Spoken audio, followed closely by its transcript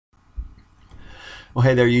Well,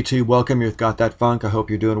 hey there, YouTube. Welcome. You're with gothatfunk. I hope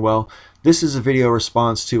you're doing well. This is a video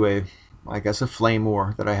response to I guess, a flame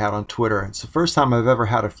war that I had on Twitter. It's the first time I've ever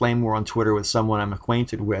had a flame war on Twitter with someone I'm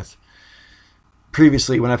acquainted with.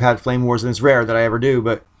 Previously, when I've had flame wars, and it's rare that I ever do,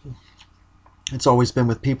 but it's always been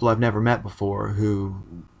with people I've never met before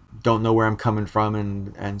who don't know where I'm coming from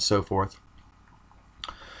and so forth.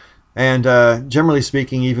 And generally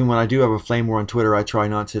speaking, even when I do have a flame war on Twitter, I try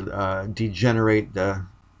not to degenerate the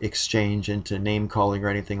exchange into name calling or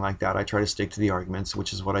anything like that. I try to stick to the arguments,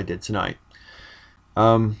 which is what I did tonight.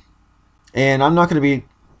 And I'm not going to be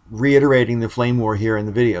reiterating the flame war here in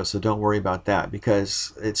the video, so don't worry about that,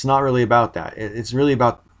 because it's not really about that. It's really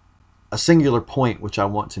about a singular point which I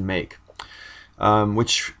want to make,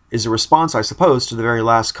 which is a response, I suppose, to the very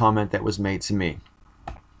last comment that was made to me.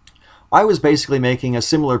 I was basically making a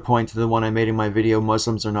similar point to the one I made in my video,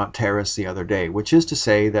 Muslims Are Not Terrorists, the other day, which is to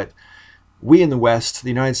say that we in the West, the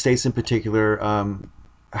United States in particular,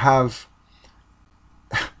 have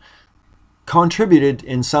contributed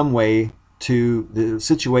in some way to the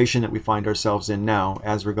situation that we find ourselves in now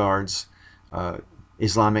as regards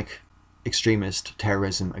Islamic extremist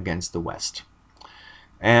terrorism against the West.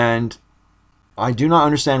 And I do not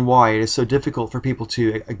understand why it is so difficult for people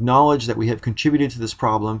to acknowledge that we have contributed to this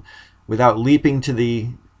problem without leaping to the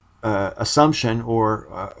assumption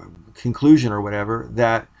or conclusion or whatever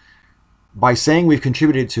that by saying we've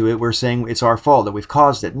contributed to it, we're saying it's our fault, that we've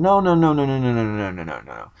caused it. No.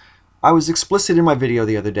 I was explicit in my video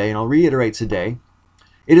the other day, and I'll reiterate today.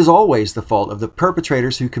 It is always the fault of the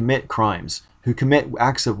perpetrators who commit crimes, who commit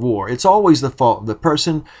acts of war. It's always the fault of the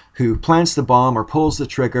person who plants the bomb or pulls the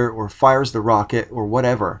trigger or fires the rocket or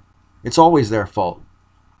whatever. It's always their fault.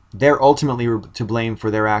 They're ultimately to blame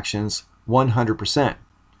for their actions 100%.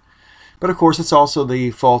 But of course, it's also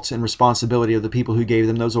the fault and responsibility of the people who gave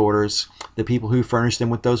them those orders, the people who furnished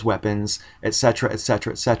them with those weapons, etc.,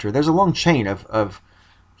 etc., etc. There's a long chain of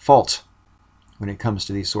fault when it comes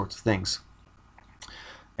to these sorts of things.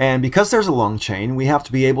 And because there's a long chain, we have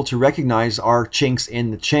to be able to recognize our chinks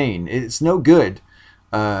in the chain. It's no good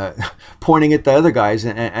pointing at the other guys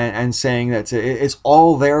and saying that it's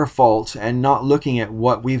all their fault and not looking at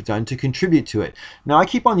what we've done to contribute to it. Now, I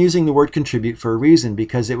keep on using the word contribute for a reason,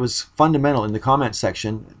 because it was fundamental in the comment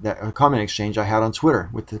section, that comment exchange I had on Twitter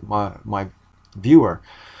with my viewer,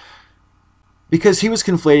 because he was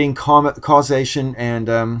conflating causation and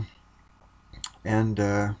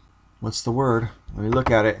what's the word? Let me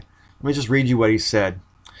look at it. Let me just read you what he said.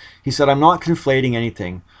 He said, "I'm not conflating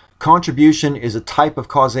anything. Contribution is a type of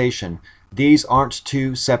causation. These aren't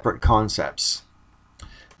two separate concepts."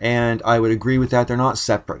 And I would agree with that. They're not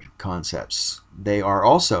separate concepts. They are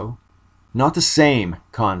also not the same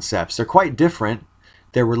concepts. They're quite different.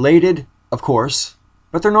 They're related, of course,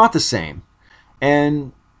 but they're not the same.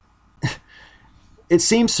 And it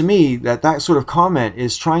seems to me that that sort of comment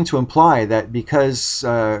is trying to imply that because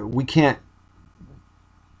we can't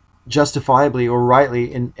justifiably or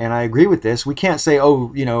rightly, and I agree with this, we can't say,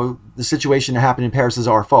 oh, you know, the situation that happened in Paris is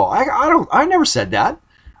our fault. I never said that.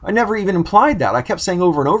 I never even implied that. I kept saying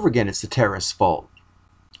over and over again it's the terrorists' fault.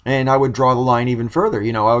 And I would draw the line even further.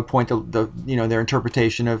 You know, I would point to their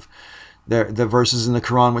interpretation of the verses in the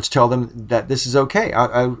Quran which tell them that this is okay.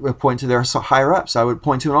 I would point to their higher ups. I would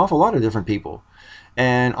point to an awful lot of different people.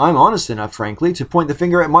 And I'm honest enough, frankly, to point the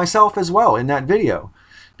finger at myself as well in that video.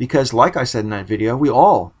 Because like I said in that video, we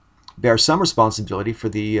all bear some responsibility for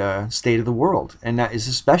the state of the world. And that is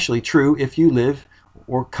especially true if you live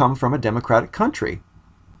or come from a democratic country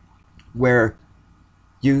where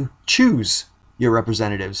you choose your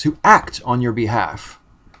representatives who act on your behalf.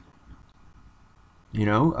 You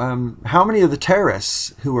know, how many of the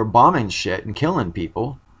terrorists who are bombing shit and killing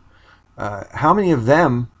people, how many of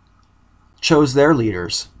them chose their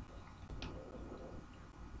leaders?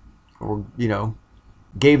 Or, you know,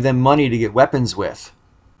 gave them money to get weapons with?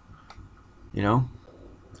 You know?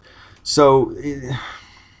 So,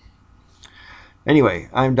 anyway,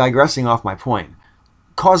 I'm digressing off my point.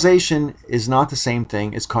 Causation is not the same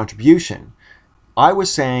thing as contribution. I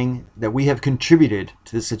was saying that we have contributed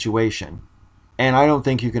to the situation, and I don't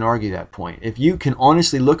think you can argue that point. If you can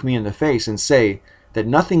honestly look me in the face and say that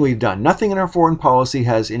nothing we've done, nothing in our foreign policy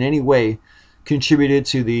has in any way contributed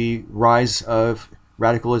to the rise of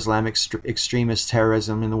radical Islamic extremist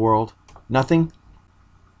terrorism in the world, nothing,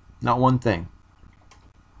 not one thing.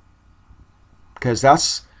 Because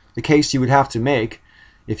that's the case you would have to make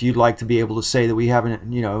if you'd like to be able to say that we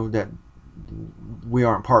haven't, you know, that we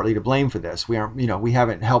aren't partly to blame for this. We aren't, you know, we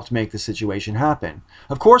haven't helped make the situation happen.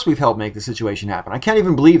 Of course we've helped make the situation happen. I can't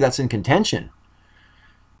even believe that's in contention.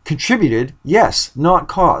 Contributed, yes, not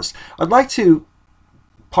caused. I'd like to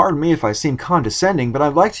pardon me if I seem condescending, but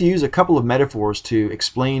I'd like to use a couple of metaphors to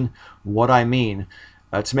explain what I mean,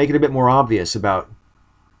 to make it a bit more obvious about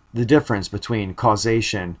the difference between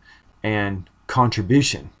causation and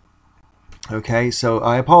contribution. Okay, so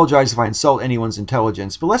I apologize if I insult anyone's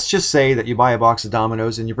intelligence, but let's just say that you buy a box of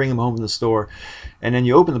dominoes and you bring them home from the store, and then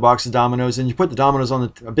you open the box of dominoes and you put the dominoes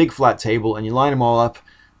on a big flat table and you line them all up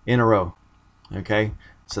in a row. Okay,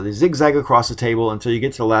 so they zigzag across the table until you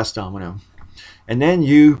get to the last domino. And then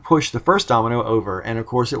you push the first domino over, and of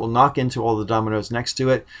course it will knock into all the dominoes next to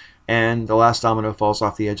it, and the last domino falls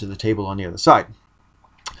off the edge of the table on the other side.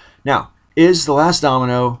 Now, is the last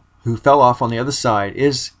domino who fell off on the other side,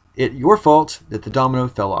 is it your fault that the domino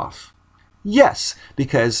fell off? Yes,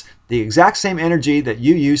 because the exact same energy that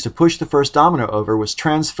you used to push the first domino over was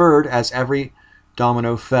transferred as every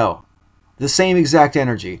domino fell. The same exact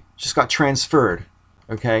energy, just got transferred.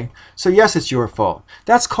 Okay? So yes, it's your fault.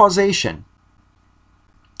 That's causation.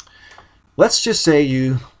 Let's just say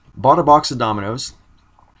you bought a box of dominoes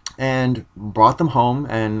and brought them home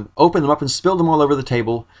and opened them up and spilled them all over the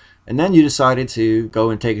table, and then you decided to go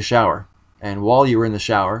and take a shower. And while you were in the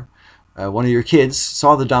shower, one of your kids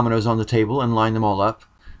saw the dominoes on the table and lined them all up,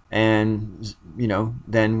 and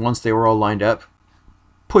then once they were all lined up,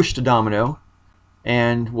 pushed a domino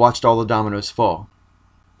and watched all the dominoes fall.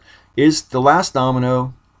 Is the last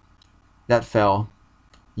domino that fell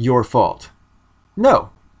your fault?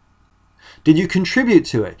 No. Did you contribute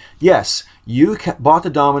to it? Yes. You bought the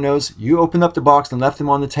dominoes, you opened up the box and left them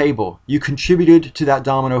on the table. You contributed to that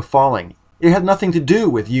domino falling. It had nothing to do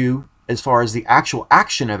with you as far as the actual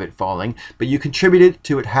action of it falling, but you contributed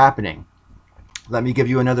to it happening. Let me give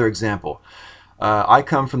you another example. I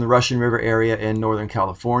come from the Russian River area in Northern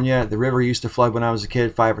California. The river used to flood when I was a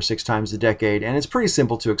kid 5 or 6 times a decade, and it's pretty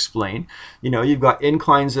simple to explain. You've got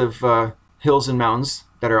inclines of hills and mountains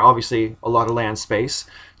that are obviously a lot of land space.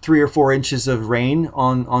 3 or 4 inches of rain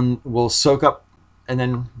will soak up and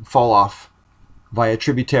then fall off via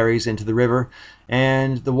tributaries into the river,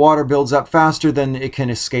 and the water builds up faster than it can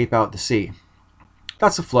escape out the sea.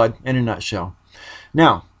 That's a flood in a nutshell.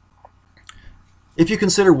 Now, if you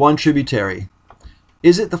consider one tributary,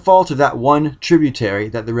 is it the fault of that one tributary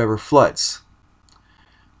that the river floods?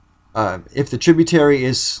 If the tributary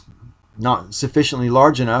is not sufficiently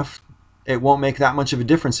large enough, it won't make that much of a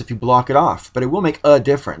difference if you block it off, but it will make a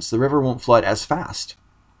difference. The river won't flood as fast.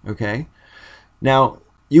 Okay? Now,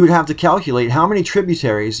 you would have to calculate how many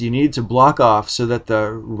tributaries you needed to block off so that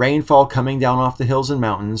the rainfall coming down off the hills and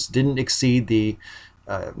mountains didn't exceed the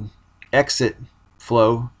exit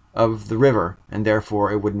flow of the river, and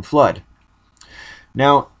therefore it wouldn't flood.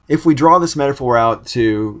 Now, if we draw this metaphor out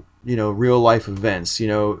to real life events,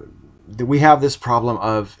 we have this problem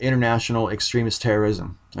of international extremist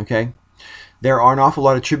terrorism. Okay? There are an awful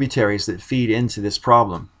lot of tributaries that feed into this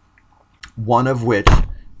problem. One of which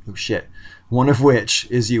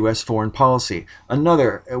is U.S. foreign policy.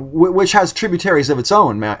 Another, which has tributaries of its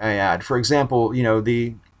own, may I add. For example,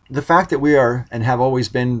 the fact that we are, and have always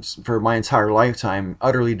been for my entire lifetime,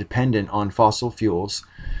 utterly dependent on fossil fuels,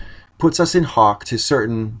 puts us in hock to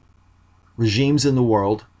certain regimes in the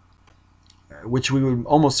world, which we would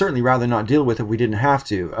almost certainly rather not deal with if we didn't have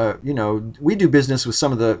to. We do business with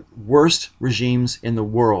some of the worst regimes in the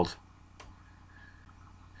world.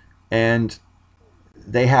 And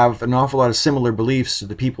they have an awful lot of similar beliefs to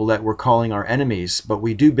the people that we're calling our enemies, but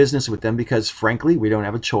we do business with them because, frankly, we don't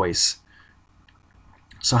have a choice.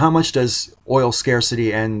 So how much does oil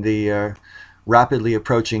scarcity and the rapidly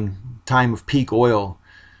approaching time of peak oil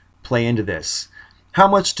play into this? How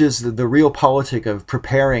much does the real politic of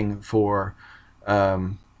preparing for oh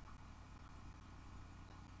man,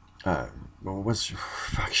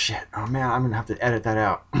 I'm gonna have to edit that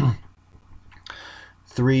out.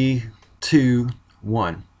 3, 2,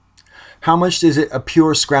 1. How much is it a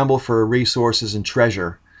pure scramble for resources and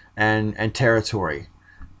treasure and territory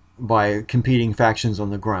by competing factions on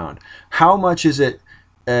the ground? How much is it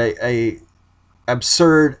a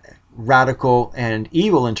absurd, radical, and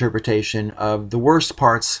evil interpretation of the worst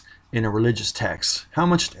parts in a religious text? How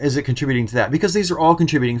much is it contributing to that? Because these are all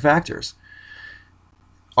contributing factors.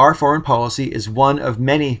 Our foreign policy is one of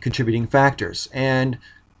many contributing factors, and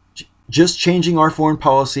just changing our foreign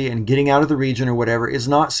policy and getting out of the region or whatever is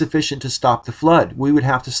not sufficient to stop the flood. We would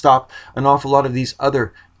have to stop an awful lot of these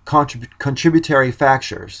other contributory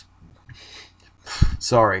factors.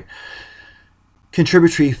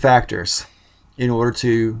 Contributory factors in order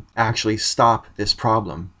to actually stop this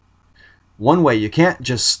problem. One way you can't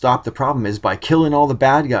just stop the problem is by killing all the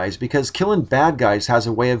bad guys, because killing bad guys has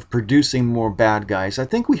a way of producing more bad guys. I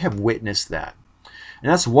think we have witnessed that.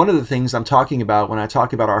 And that's one of the things I'm talking about when I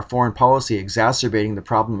talk about our foreign policy exacerbating the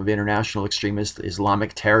problem of international extremist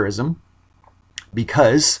Islamic terrorism,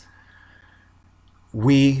 because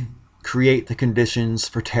we create the conditions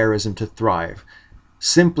for terrorism to thrive.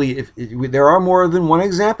 Simply, there are more than one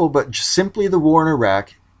example, but just simply the war in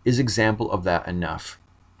Iraq is example of that enough.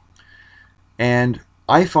 And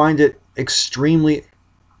I find it extremely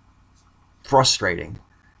frustrating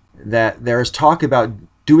that there's talk about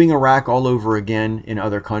doing Iraq all over again in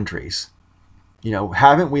other countries. You know,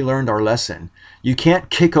 haven't we learned our lesson? You can't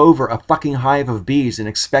kick over a fucking hive of bees and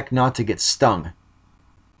expect not to get stung.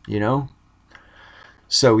 You know?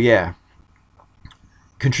 So yeah.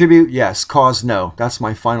 Contribute, yes. Cause, no. That's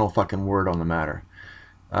my final fucking word on the matter.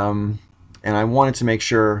 And I wanted to make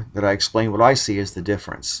sure that I explain what I see as the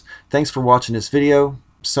difference. Thanks for watching this video.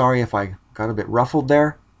 Sorry if I got a bit ruffled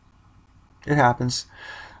there. It happens.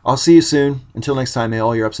 I'll see you soon. Until next time, may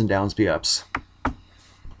all your ups and downs be ups.